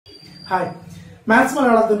Hi, maths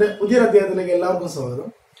മലയാളത്തിന്റെ പുതിയൊരു അധ്യായത്തിലേക്ക് എല്ലാവർക്കും സ്വാഗതം.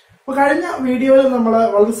 അപ്പോൾ കഴിഞ്ഞ വീഡിയോയിൽ നമ്മൾ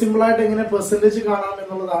വളരെ സിമ്പിൾ ആയിട്ട് എങ്ങനെ പെർസെൻറ്റേജ് കാണാം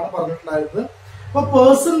എന്നുള്ളതാണ് പറഞ്ഞിട്ടുണ്ടായിരുന്നത്. അപ്പോൾ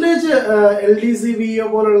പെർസെൻറ്റേജ് LDC-VO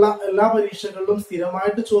പോലുള്ള എല്ലാ പരീക്ഷകളിലും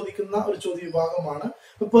സ്ഥിരമായിട്ട് ചോദിക്കുന്ന ഒരു ചോദ്യ വിഭാഗമാണ്.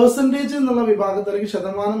 അപ്പോൾ പെർസെൻറ്റേജ് എന്നുള്ള വിഭാഗത്തിൽ അല്ലെങ്കിൽ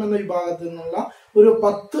ശതമാനം എന്ന വിഭാഗത്തിൽ നിന്നുള്ള ഒരു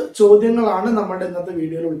 10 ചോദ്യങ്ങളാണ് നമ്മുടെ ഇന്നത്തെ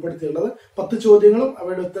വീഡിയോയിൽ ഉൾപ്പെടുത്തിയുള്ളത്. 10 ചോദ്യങ്ങളും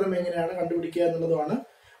അവയുടെ ഉത്തരം എങ്ങനെയാണ് കണ്ടുപിടിക്കുക എന്നുള്ളതുമാണ്.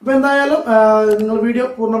 അപ്പൊ എന്തായാലും നിങ്ങൾ വീഡിയോ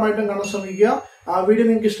പൂർണ്ണമായിട്ടും കാണാൻ ശ്രമിക്കുക. ആ വീഡിയോ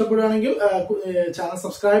നിങ്ങൾക്ക് ഇഷ്ടപ്പെടുകയാണെങ്കിൽ ചാനൽ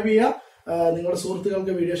സബ്സ്ക്രൈബ് ചെയ്യുക, നിങ്ങളുടെ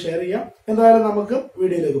സുഹൃത്തുക്കൾക്ക് വീഡിയോ ഷെയർ ചെയ്യാം. എന്തായാലും നമുക്ക്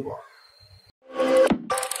വീഡിയോയിലേക്ക് പോകാം.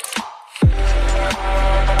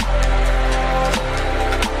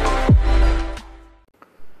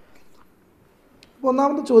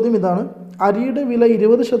 ഒന്നാമത്തെ ചോദ്യം ഇതാണ്: അരിയുടെ വില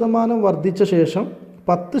 20% വർദ്ധിച്ച ശേഷം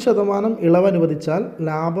 10% ഇളവ് അനുവദിച്ചാൽ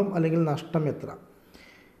ലാഭം അല്ലെങ്കിൽ നഷ്ടം എത്ര?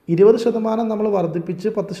 20% നമ്മൾ വർദ്ധിപ്പിച്ച്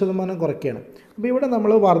 10% കുറയ്ക്കുകയാണ്. അപ്പോൾ ഇവിടെ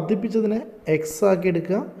നമ്മൾ വർദ്ധിപ്പിച്ചതിനെ എക്സ് ആക്കി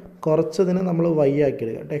എടുക്കുക, കുറച്ചതിനെ നമ്മൾ വൈ ആക്കി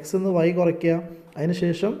എടുക്കുക. എക്സ് നിന്ന് വൈ കുറയ്ക്കുക,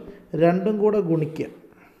 അതിനുശേഷം രണ്ടും കൂടെ ഗുണിക്കുക.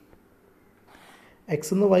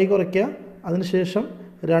 എക്സ് നിന്ന് വൈ കുറയ്ക്കുക, അതിനുശേഷം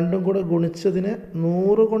രണ്ടും കൂടെ ഗുണിച്ചതിനെ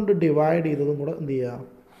 100 കൊണ്ട് ഡിവൈഡ് ചെയ്തതും കൂടെ എന്ത് ചെയ്യുക?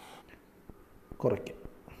 കുറയ്ക്കുക.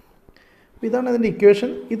 അപ്പോൾ ഇതാണ് അതിൻ്റെ ഇക്വേഷൻ.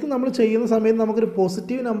 ഇത് നമ്മൾ ചെയ്യുന്ന സമയത്ത് നമുക്കൊരു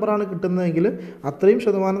പോസിറ്റീവ് നമ്പറാണ് കിട്ടുന്നതെങ്കിൽ അത്രയും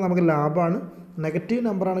ശതമാനം നമുക്ക് ലാഭമാണ്, നെഗറ്റീവ്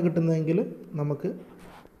നമ്പറാണ് കിട്ടുന്നതെങ്കിൽ നമുക്ക്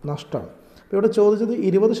നഷ്ടമാണ്. അപ്പോൾ ഇവിടെ ചോദിച്ചത്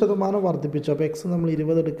 20% വർദ്ധിപ്പിച്ചു. അപ്പോൾ എക്സ് നമ്മൾ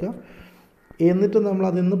 20 എടുക്കുക, എന്നിട്ട് നമ്മൾ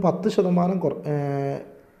അതിൽ നിന്ന് 10%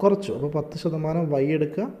 കുറച്ചു. അപ്പോൾ 10% വൈ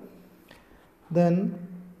എടുക്കുക, ദെൻ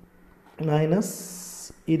മൈനസ്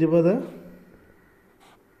 20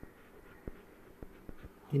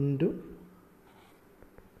 ഇൻറ്റു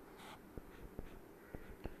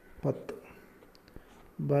 10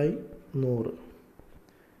 ബൈ 100.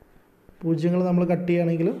 പൂജ്യങ്ങൾ നമ്മൾ കട്ട്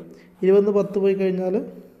ചെയ്യുകയാണെങ്കിൽ 20 10 പോയി കഴിഞ്ഞാൽ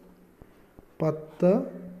 10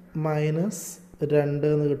 മൈനസ്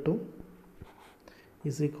 2 എന്ന് കിട്ടും,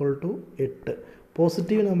 is equal to 8.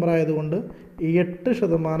 Positive number ആയതുകൊണ്ട്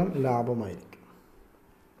 8% ലാഭമായിരിക്കും.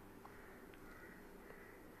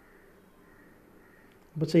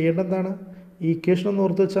 അപ്പോൾ ചെയ്യേണ്ടത് എന്താണ്? ഈ ഇക്വേഷൻ ഒന്ന്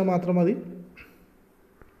ഓർത്ത് വെച്ചാൽ മാത്രം മതി.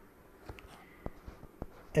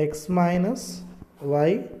 X minus Y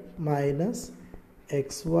minus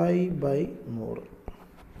XY by 100.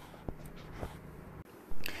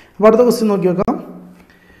 അപ്പോൾ അടുത്ത ക്വസ്റ്റ്യൻ നോക്കി നോക്കാം.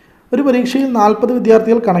 ഒരു പരീക്ഷയിൽ 40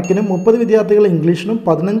 വിദ്യാർത്ഥികൾ കണക്കിനും 30 വിദ്യാർത്ഥികൾ ഇംഗ്ലീഷിനും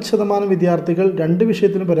 15% വിദ്യാർത്ഥികൾ 2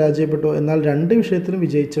 വിഷയത്തിലും പരാജയപ്പെട്ടു. എന്നാൽ 2 വിഷയത്തിലും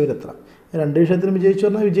വിജയിച്ചവരെത്ര? 2 വിഷയത്തിലും വിജയിച്ചു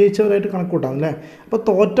പറഞ്ഞാൽ വിജയിച്ചവരായിട്ട് കണക്കൂട്ടാം അല്ലേ? അപ്പോൾ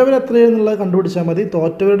തോറ്റവർ എത്രയെന്നുള്ളത് കണ്ടുപിടിച്ചാൽ മതി.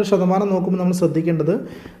 തോറ്റവരുടെ ശതമാനം നോക്കുമ്പോൾ നമ്മൾ ശ്രദ്ധിക്കേണ്ടത്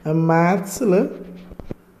മാത്സിൽ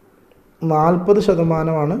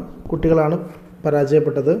 40% കുട്ടികളാണ്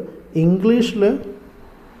പരാജയപ്പെട്ടത്, ഇംഗ്ലീഷിൽ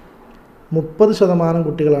 30%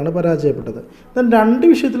 കുട്ടികളാണ് പരാജയപ്പെട്ടത്. ദെൻ 2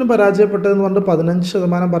 വിഷയത്തിലും പരാജയപ്പെട്ടതെന്ന് പറഞ്ഞിട്ട്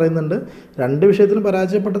 15% പറയുന്നുണ്ട്. 2 വിഷയത്തിലും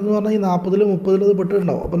പരാജയപ്പെട്ടതെന്ന് പറഞ്ഞാൽ ഈ 40-ലും 30-ലും അത്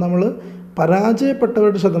പെട്ടിട്ടുണ്ടാവും. അപ്പോൾ നമ്മൾ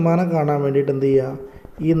പരാജയപ്പെട്ടവരുടെ ശതമാനം കാണാൻ വേണ്ടിയിട്ട് എന്ത് ചെയ്യുക?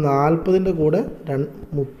 ഈ 40-ൻ്റെ കൂടെ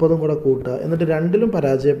 30 കൂടെ കൂട്ടുക, എന്നിട്ട് 2-ലും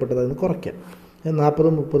പരാജയപ്പെട്ടതെന്ന് കുറയ്ക്കുക.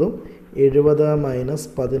 40-ഉം 30-ഉം 70 മൈനസ്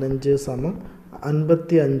 15 സമം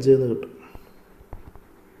 55 എന്ന് കിട്ടും.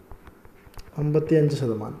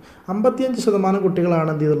 55%. 55% കുട്ടികളാണ്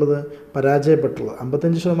എന്ത് ചെയ്തുള്ളത്? പരാജയപ്പെട്ടുള്ളത്.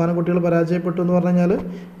 55% കുട്ടികൾ പരാജയപ്പെട്ടു എന്ന് പറഞ്ഞു കഴിഞ്ഞാൽ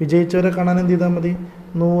വിജയിച്ചവരെ കാണാൻ എന്ത് ചെയ്താൽ മതി?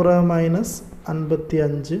 100 മൈനസ്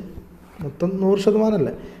 55, മൊത്തം 100%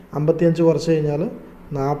 അല്ലേ? 55 കുറച്ച് കഴിഞ്ഞാൽ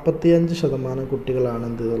 45% കുട്ടികളാണ്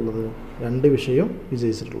എന്ത് ചെയ്തുള്ളത്? 2 വിഷയവും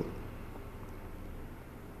വിജയിച്ചിട്ടുള്ളത്.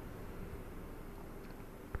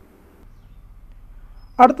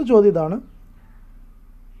 അടുത്ത ചോദ്യം ഇതാണ്: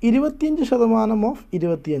 25% ഓഫ്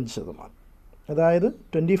 25%. അതായത്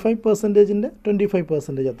 25%-ൻ്റെ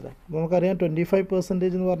 25% എത്ര? നമുക്കറിയാം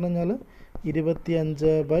 25% എന്ന് പറഞ്ഞു കഴിഞ്ഞാൽ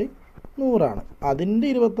 25/100 അതിൻ്റെ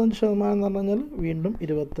 25% എന്ന് പറഞ്ഞു കഴിഞ്ഞാൽ വീണ്ടും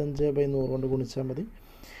 25/100 കൊണ്ട് ഗുണിച്ചാൽ മതി.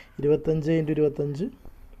 25 × 25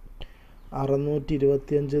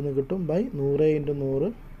 625 എന്ന് കിട്ടും, ബൈ 100 × 100.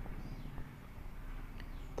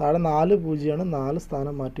 താഴെ 4 പൂജ്യമാണ്, 4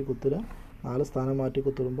 സ്ഥാനം മാറ്റി കുത്തുക. 4 സ്ഥാനം മാറ്റി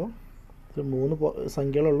കുത്തിടുമ്പോൾ 3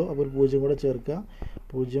 സംഖ്യകളുള്ളൂ, അപ്പോൾ ഒരു 0 കൂടെ ചേർക്കുക.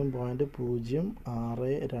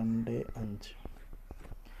 0.0625.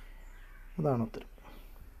 അതാണ് ഉത്തരം.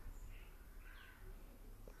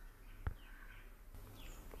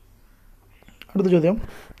 അടുത്ത ചോദ്യം: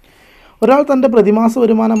 ഒരാൾ തൻ്റെ പ്രതിമാസ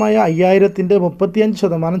വരുമാനമായ 5000-ൻ്റെ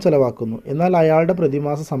 35% ചെലവാക്കുന്നു. എന്നാൽ അയാളുടെ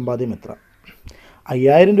പ്രതിമാസ സമ്പാദ്യം എത്ര?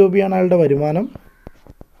 5000 രൂപയാണ് അയാളുടെ വരുമാനം,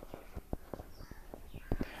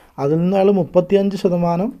 അതിൽ നിന്ന് അയാൾ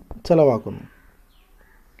 35% ചിലവാക്കുന്നു.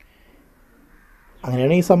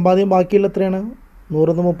 അങ്ങനെയാണ് ഈ സമ്പാദ്യം ബാക്കിയുള്ള എത്രയാണ്?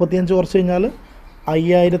 100 നിന്ന് 35 കുറച്ച് കഴിഞ്ഞാൽ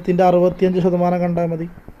 5000-ൻ്റെ 65% കണ്ടാൽ മതി.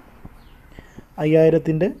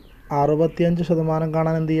 5000-ൻ്റെ 65%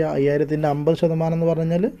 കാണാൻ എന്ത് ചെയ്യുക? 5000ൻ്റെ 50% എന്ന്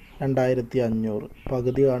പറഞ്ഞു കഴിഞ്ഞാൽ 2500.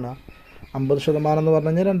 പകുതി കാണുക. 50% എന്ന്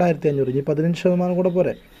പറഞ്ഞു കഴിഞ്ഞാൽ 2500. ഇനി 15% കൂടെ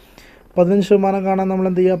പോരെ. 15% കാണാൻ നമ്മൾ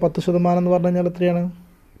എന്ത് ചെയ്യുക? 10% എന്ന് പറഞ്ഞു കഴിഞ്ഞാൽ എത്രയാണ്?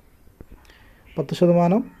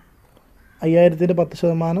 10%, 5000ൻ്റെ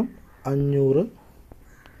 10% 500.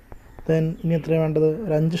 ദെൻ ഇനി എത്രയാണ് വേണ്ടത്?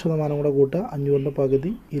 ഒരു 5% കൂടെ കൂട്ടുക. 500ൻ്റെ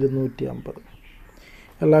പകുതി 250.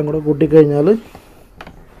 എല്ലാം കൂടെ കൂട്ടിക്കഴിഞ്ഞാൽ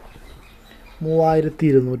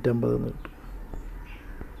 3250 എന്ന് കിട്ടും.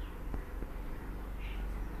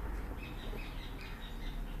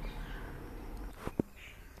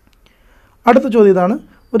 അടുത്ത ചോദ്യം ഇതാണ്.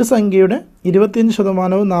 ഒരു സംഖ്യയുടെ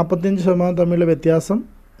 25%വും 45% തമ്മിലുള്ള വ്യത്യാസം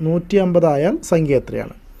 150 ആയാൽ സംഖ്യ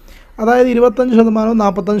എത്രയാണ്? അതായത് 25%വും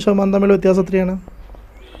 45% തമ്മിലുള്ള വ്യത്യാസം എത്രയാണ്?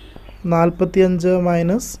 45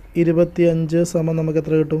 മൈനസ് 25 സമം നമുക്ക്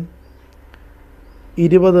എത്ര കിട്ടും?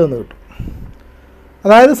 20 എന്ന് കിട്ടും.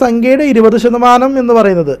 അതായത് സംഖ്യയുടെ 20% എന്ന്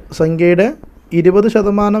പറയുന്നത്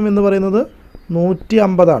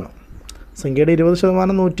 150 ആണ്. സംഖ്യയുടെ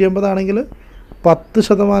 20% 150 ആണെങ്കിൽ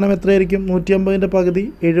 10% എത്രയായിരിക്കും? 150ൻ്റെ പകുതി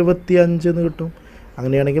 75 എന്ന് കിട്ടും.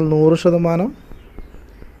 അങ്ങനെയാണെങ്കിൽ 100%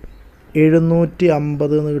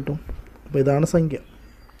 750 എന്ന് കിട്ടും. അപ്പോൾ ഇതാണ് സംഖ്യ.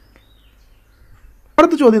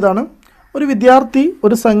 അടുത്ത ചോദ്യം ഇതാണ്. ഒരു വിദ്യാർത്ഥി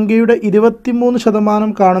ഒരു സംഖ്യയുടെ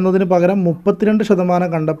 23% കാണുന്നതിന് പകരം 32%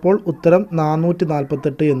 കണ്ടപ്പോൾ ഉത്തരം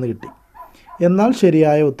 448 എന്ന് കിട്ടി. എന്നാൽ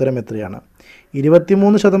ശരിയായ ഉത്തരം എത്രയാണ്?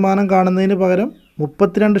 23% കാണുന്നതിന് പകരം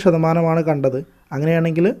 32% കണ്ടത്.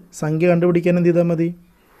 അങ്ങനെയാണെങ്കിൽ സംഖ്യ കണ്ടുപിടിക്കാൻ എന്ത് ചെയ്താൽ മതി?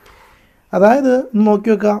 അതായത് നോക്കി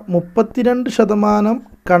വെക്കുക. 32%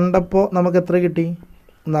 കണ്ടപ്പോൾ നമുക്ക് എത്ര കിട്ടി?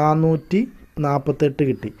 448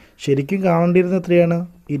 കിട്ടി. ശരിക്കും കാണേണ്ടിയിരുന്നത് എത്രയാണ്?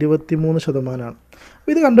 23%.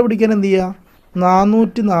 അപ്പോൾ ഇത് കണ്ടുപിടിക്കാൻ എന്ത് ചെയ്യുക?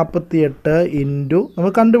 448 ഇൻറ്റു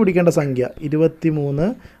നമുക്ക് കണ്ടുപിടിക്കേണ്ട സംഖ്യ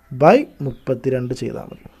 23/32 ചെയ്താൽ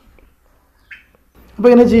മതി. അപ്പോൾ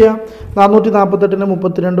എങ്ങനെ ചെയ്യാം? 448നെ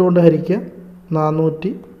 32 കൊണ്ട് ഹരിക്കുക.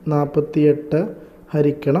 448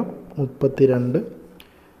 ഹരിക്കണം 32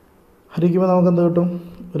 ഹരിക്കുമ്പോൾ നമുക്ക് എന്ത് കിട്ടും?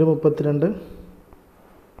 ഒരു 32,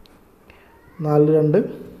 4 2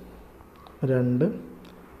 2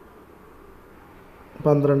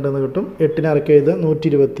 12 എന്ന് കിട്ടും. 8നെ അറക്കി എഴുതുക.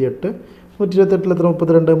 128. 128ൽ എത്ര?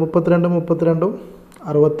 32. 32 64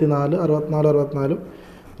 64 64 128.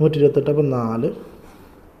 അപ്പം 4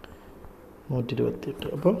 128.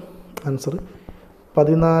 അപ്പം ആൻസർ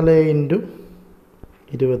 14 ഇൻറ്റു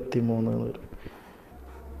 23 എന്ന് വരും.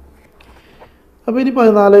 അപ്പോൾ ഇനി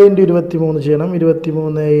 14 ഇൻറ്റു 23 ചെയ്യണം.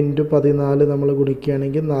 23 ഇൻറ്റു 14 നമ്മൾ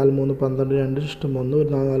ഗുണിക്കുകയാണെങ്കിൽ 4 3 12 2 ഇഷ്ടം 1 ഒരു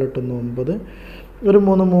 4 4 8 9 ഒരു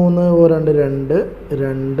 3 3 2 2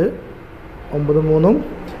 2 9 3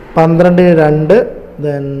 12 2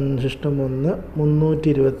 ദെൻ ശിഷ്ടം 1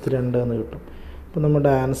 322 എന്ന് കിട്ടും. അപ്പോൾ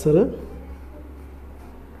നമ്മുടെ ആൻസർ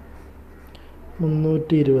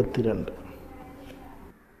 322.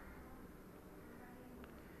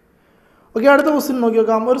 ഓക്കെ, അടുത്ത ക്വസ്റ്റ്യൻ നോക്കി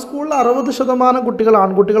നോക്കാം. ഒരു സ്കൂളിൽ 60% കുട്ടികൾ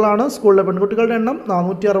ആൺകുട്ടികളാണ്. സ്കൂളിലെ പെൺകുട്ടികളുടെ എണ്ണം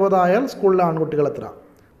 460 ആയാൽ സ്കൂളിലെ ആൺകുട്ടികൾ എത്ര?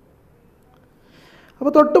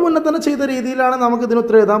 അപ്പോൾ തൊട്ട് മുന്നേ തന്നെ ചെയ്ത രീതിയിലാണ് നമുക്ക് ഇതിന്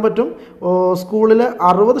ഉത്തരം എഴുതാൻ പറ്റും. സ്കൂളിൽ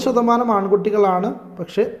 60% ആൺകുട്ടികളാണ്,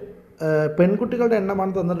 പക്ഷേ പെൺകുട്ടികളുടെ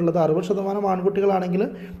എണ്ണമാണ് തന്നിട്ടുള്ളത്. 60% ആൺകുട്ടികളാണെങ്കിൽ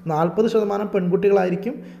 40%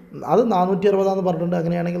 പെൺകുട്ടികളായിരിക്കും. അത് 460 പറഞ്ഞിട്ടുണ്ട്.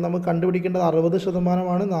 അങ്ങനെയാണെങ്കിൽ നമുക്ക് കണ്ടുപിടിക്കേണ്ടത് 60%.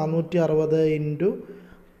 460 ഇൻറ്റു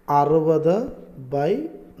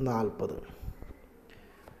 60/40.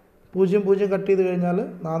 0 0 കട്ട് ചെയ്ത് കഴിഞ്ഞാൽ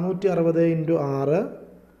 460 ഇൻറ്റു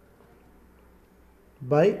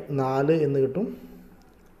 6/4 എന്ന് കിട്ടും.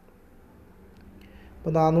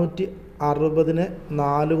 അപ്പോൾ 460നെ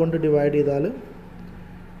 4 കൊണ്ട് ഡിവൈഡ് ചെയ്താൽ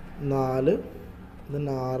 4 ദെൻ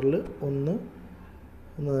 6ൽ 1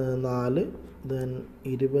 4 ദെൻ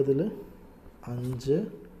 20ൽ 5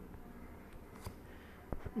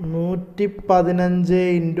 115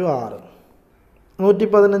 ഇൻറ്റു 6.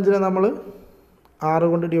 115നെ നമ്മൾ 6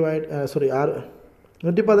 കൊണ്ട് ഡിവൈഡ്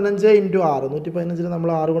 115 ഇൻറ്റു 6. 115നെ നമ്മൾ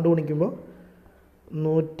 6 കൊണ്ട് ഗുണിക്കുമ്പോൾ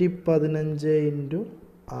 115 ഇൻറ്റു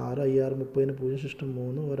 6 6 30 0 ശിഷ്ടം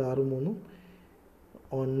 3 ഒരു 6 3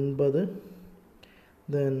 9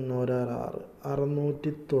 ദെൻ ഒരു 6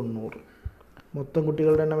 690. മൊത്തം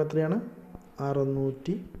കുട്ടികളുടെ എണ്ണം എത്രയാണ്?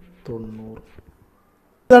 690.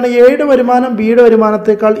 ഇതാണ് എയുടെ വരുമാനം ബിയുടെ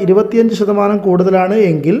വരുമാനത്തേക്കാൾ 25% കൂടുതലാണ്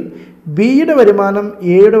എങ്കിൽ ബിയുടെ വരുമാനം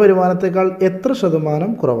എയുടെ വരുമാനത്തേക്കാൾ എത്ര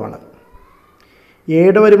ശതമാനം കുറവാണ്?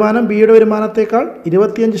 എയുടെ വരുമാനം ബിയുടെ വരുമാനത്തേക്കാൾ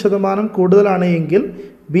 25% കൂടുതലാണ് എങ്കിൽ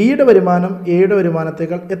ബിയുടെ വരുമാനം എയുടെ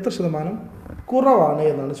വരുമാനത്തേക്കാൾ എത്ര ശതമാനം കുറവാണ്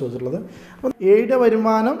എന്നാണ് ചോദിച്ചിട്ടുള്ളത്. അപ്പം എയുടെ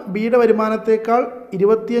വരുമാനം ബിയുടെ വരുമാനത്തേക്കാൾ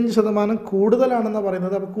 25% കൂടുതലാണെന്ന്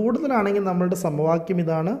പറയുന്നത്. അപ്പോൾ കൂടുതലാണെങ്കിൽ നമ്മളുടെ സമവാക്യം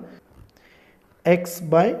ഇതാണ്: x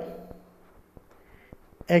 +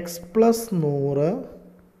 100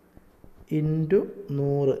 ഇൻറ്റു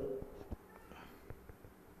 100.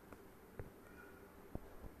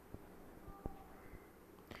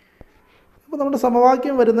 അപ്പോൾ നമ്മുടെ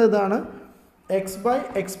സമവാക്യം വരുന്നത് ഇതാണ്,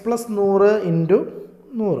 x/x+100 ഇൻറ്റു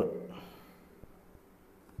 100.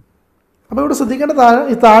 അപ്പോൾ ഇവിടെ ശ്രദ്ധിക്കേണ്ട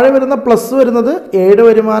ഈ താഴെ വരുന്ന പ്ലസ് വരുന്നത് എയുടെ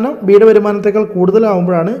വരുമാനം ബിയുടെ വരുമാനത്തേക്കാൾ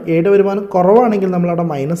കൂടുതലാവുമ്പോഴാണ്. എയുടെ വരുമാനം കുറവാണെങ്കിൽ നമ്മളവിടെ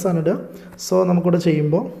മൈനസാണ് ഇടുക. സോ നമുക്കിവിടെ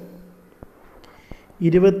ചെയ്യുമ്പോൾ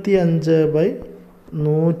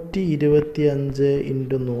 25/125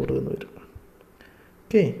 ഇൻറ്റു 100 എന്ന് വരും.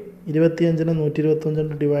 ഓക്കെ, 25നെ 125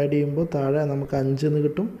 കൊണ്ട് ഡിവൈഡ് ചെയ്യുമ്പോൾ താഴെ നമുക്ക് 5 എന്ന്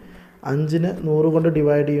കിട്ടും. 5നെ 100 കൊണ്ട്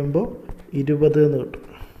ഡിവൈഡ് ചെയ്യുമ്പോൾ 20 എന്ന് കിട്ടും.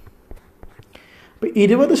 അപ്പോൾ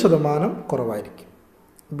 20% കുറവായിരിക്കും.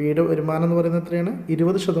 ബിയുടെ വരുമാനം എന്ന് പറയുന്നത് എത്രയാണ്?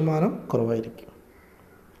 20% കുറവായിരിക്കും.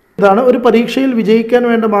 ഇതാണ് ഒരു പരീക്ഷയിൽ വിജയിക്കാൻ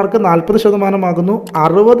വേണ്ട മാർക്ക് 40% ആകുന്നു.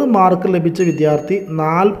 60 മാർക്ക് ലഭിച്ച വിദ്യാർത്ഥി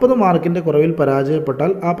 40 മാർക്കിൻ്റെ കുറവിൽ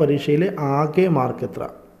പരാജയപ്പെട്ടാൽ ആ പരീക്ഷയിലെ ആകെ മാർക്ക് എത്ര?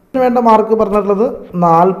 ഇതിന് വേണ്ട മാർക്ക് പറഞ്ഞിട്ടുള്ളത്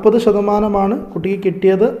 40%. കുട്ടിക്ക്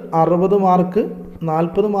കിട്ടിയത് 60 മാർക്ക്.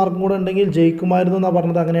 40 മാർക്കും കൂടെ ഉണ്ടെങ്കിൽ ജയിക്കുമായിരുന്നു എന്നാണ്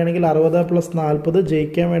പറഞ്ഞത്. അങ്ങനെയാണെങ്കിൽ 60 + 40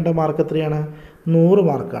 ജയിക്കാൻ വേണ്ട മാർക്ക് എത്രയാണ്? 100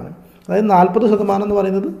 മാർക്കാണ്. അതായത് 40% എന്ന്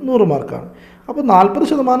പറയുന്നത് 100 മാർക്കാണ്. അപ്പോൾ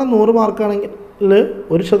 40% 100 മാർക്കാണെങ്കിൽ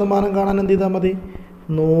 1% കാണാൻ എന്ത് ചെയ്താൽ മതി?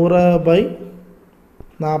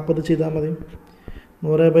 100/40 ചെയ്താൽ മതി.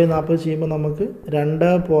 100/40 ചെയ്യുമ്പോൾ നമുക്ക്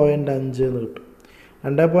 2.5 എന്ന് കിട്ടും.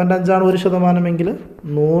 2.5 1% എങ്കിൽ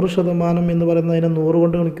 100% എന്ന് പറയുന്നതിനെ 100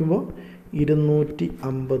 കൊണ്ട് ഗുണിക്കുമ്പോൾ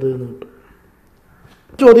 250 എന്ന് കിട്ടും.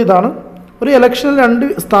 ചോദ്യം ഇതാണ്, ഒരു ഇലക്ഷനിൽ 2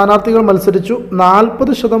 സ്ഥാനാർത്ഥികൾ മത്സരിച്ചു.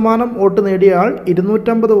 40% വോട്ട് നേടിയ ആൾ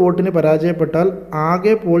 250 വോട്ടിന് പരാജയപ്പെട്ടാൽ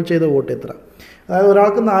ആകെ പോൾ ചെയ്ത വോട്ട് എത്ര? അതായത്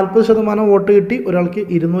ഒരാൾക്ക് 40% വോട്ട് കിട്ടി, ഒരാൾക്ക്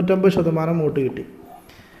 250% വോട്ട് കിട്ടി.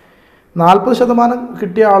 40%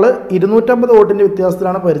 കിട്ടിയ ആൾ 250 വോട്ടിൻ്റെ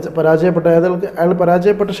വ്യത്യാസത്തിലാണ് പരാജയപ്പെട്ടത്. അയാൾ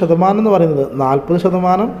പരാജയപ്പെട്ട ശതമാനം എന്ന് പറയുന്നത്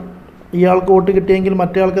 40%. ഇയാൾക്ക് വോട്ട് കിട്ടിയെങ്കിൽ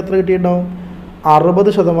മറ്റേ ആൾക്ക് എത്ര കിട്ടിയിട്ടുണ്ടാവും?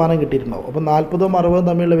 60% കിട്ടിയിട്ടുണ്ടാവും. അപ്പോൾ 40ഉം 60ഉം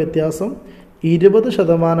തമ്മിലുള്ള വ്യത്യാസം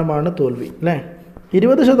 20% തോൽവി അല്ലേ?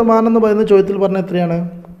 20% എന്ന് പറയുന്ന ചോദ്യത്തിൽ പറഞ്ഞ എത്രയാണ്?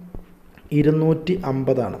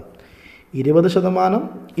 250 20%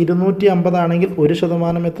 250 ആണെങ്കിൽ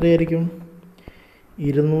 1% എത്രയായിരിക്കും?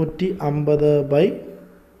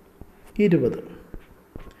 250/20.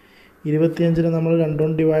 25നെ നമ്മൾ 2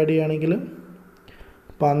 കൊണ്ട് ഡിവൈഡ് ചെയ്യുകയാണെങ്കിൽ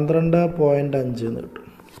 12.5 എന്ന് കിട്ടും.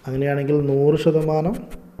 അങ്ങനെയാണെങ്കിൽ 100%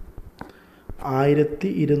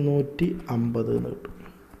 1250 എന്ന് കിട്ടും.